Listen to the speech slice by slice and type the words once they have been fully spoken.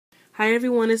Hi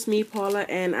everyone, it's me Paula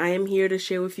and I am here to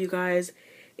share with you guys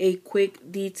a quick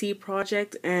DT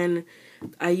project, and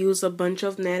I use a bunch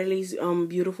of Natalie's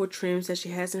beautiful trims that she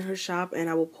has in her shop, and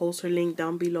I will post her link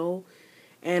down below.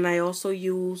 And I also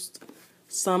used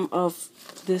some of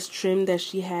this trim that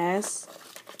she has,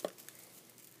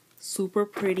 super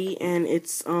pretty, and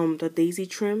it's the daisy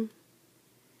trim,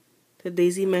 the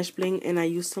daisy mesh bling, and I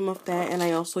used some of that. And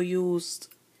I also used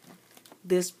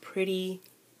this pretty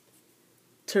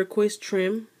turquoise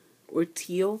trim or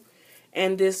teal,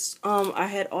 and this I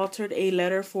had altered a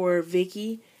letter for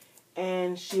Vicky,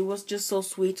 and she was just so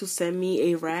sweet to send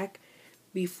me a rack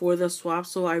before the swap,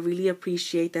 so I really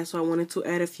appreciate that. So I wanted to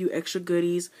add a few extra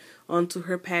goodies onto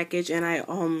her package, and I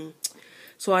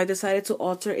decided to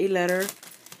alter a letter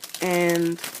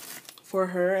and for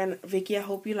her. And Vicky, I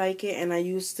hope you like it. And I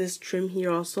used this trim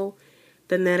here also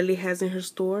that Natalie has in her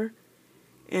store,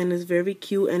 and it's very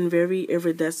cute and very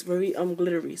iridescent, very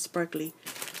glittery, sparkly.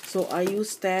 So I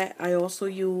used that. I also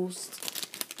used,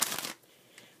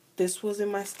 this was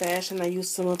in my stash, and I used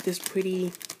some of this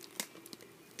pretty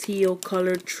teal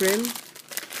colored trim,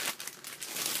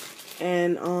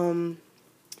 and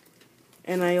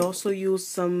I also used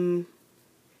some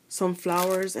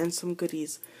flowers and some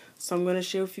goodies. So I'm gonna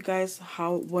share with you guys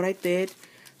what I did.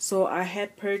 So I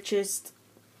had purchased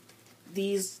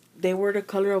these. They were the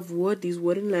color of wood, these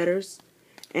wooden letters,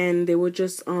 and they were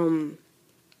just wood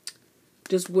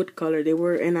color. They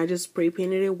were, and I just spray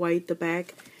painted it white, the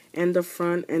back and the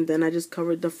front, and then I just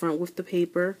covered the front with the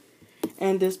paper.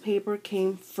 And this paper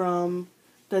came from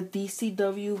the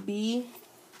DCWV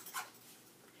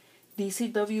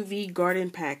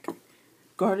garden pack,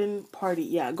 garden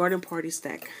party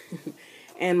stack.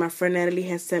 And my friend Natalie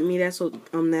has sent me that, so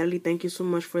Natalie, thank you so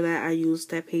much for that. I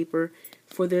used that paper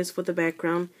for this, for the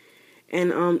background.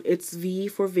 And it's V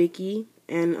for Vicky.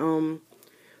 And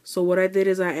so what I did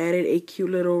is I added a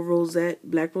cute little rosette,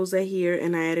 black rosette here,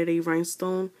 and I added a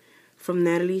rhinestone from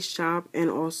Natalie's shop, and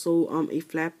also a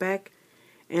flat back.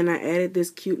 And I added this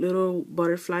cute little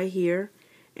butterfly here,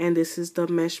 and this is the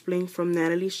mesh bling from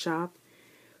Natalie's shop.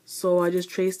 So I just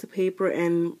traced the paper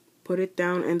and put it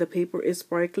down, and the paper is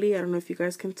sparkly. I don't know if you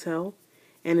guys can tell,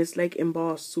 and it's like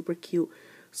embossed, super cute.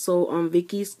 So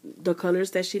Vicky's, the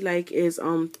colors that she like is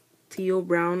teal,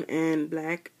 brown, and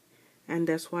black, and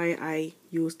that's why I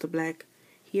used the black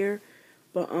here.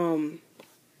 But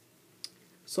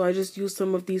so I just used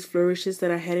some of these flourishes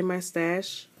that I had in my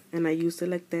stash, and I used it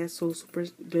like that, so super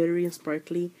glittery and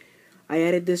sparkly. I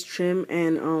added this trim,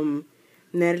 and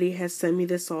Natalie has sent me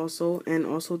this also, and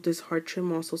also this heart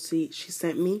trim also she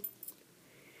sent me.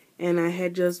 And I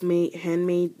had just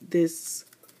handmade this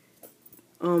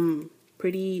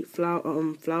pretty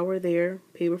flower there,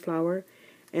 paper flower,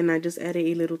 and I just added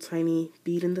a little tiny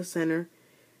bead in the center.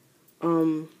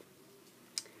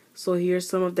 So here's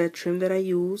some of that trim that I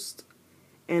used,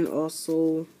 and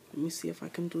also let me see if I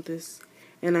can do this.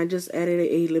 And I just added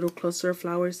a little cluster of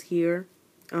flowers here.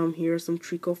 Here are some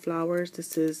treacle flowers.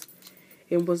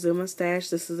 It was in my stash.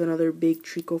 This is another big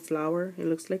treacle flower. It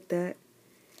looks like that.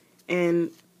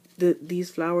 And these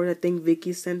flowers, I think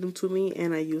Vicky sent them to me,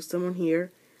 and I used them on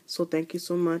here. So thank you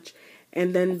so much.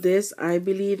 And then this, I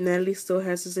believe Natalie still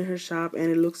has this in her shop,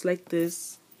 and it looks like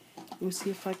this. Let me see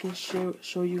if I can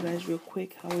show you guys real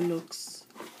quick how it looks.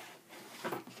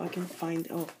 If I can find,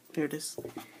 oh, there it is.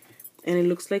 And it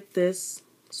looks like this,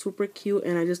 super cute.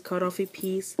 And I just cut off a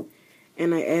piece,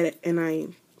 and I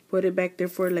put it back there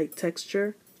for like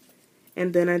texture.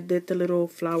 And then I did the little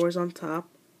flowers on top,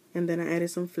 and then I added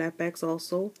some flatbacks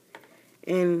also.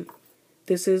 And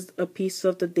this is a piece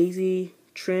of the daisy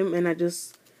trim, and I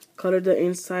just colored the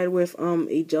inside with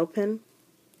a gel pen.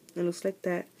 It looks like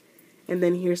that. And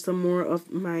then here's some more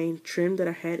of my trim that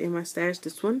I had in my stash.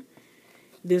 This one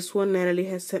Natalie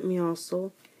has sent me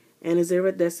also, and it's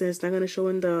iridescent. It's not going to show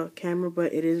in the camera,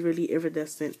 but it is really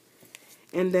iridescent.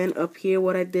 And then up here,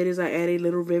 what I did is I added a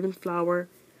little ribbon flower,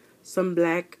 some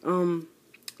black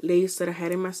lace that I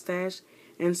had in my stash,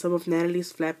 and some of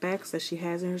Natalie's flatbacks that she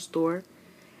has in her store.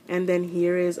 And then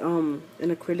here is an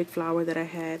acrylic flower that I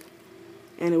had,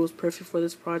 and it was perfect for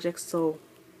this project. So,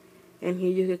 and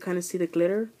here you can kind of see the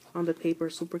glitter on the paper,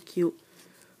 super cute.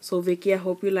 So Vicky, I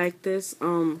hope you like this.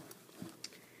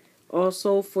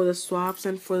 Also for the swaps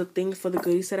and for the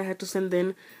goodies that I had to send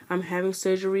in, I'm having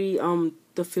surgery the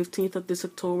 15th of this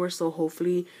October, so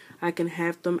hopefully I can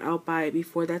have them out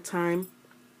before that time.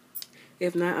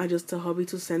 If not, I'll just tell hubby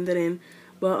to send it in.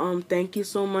 But thank you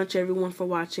so much everyone for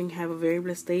watching. Have a very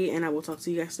blessed day, and I will talk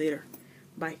to you guys later.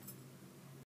 Bye.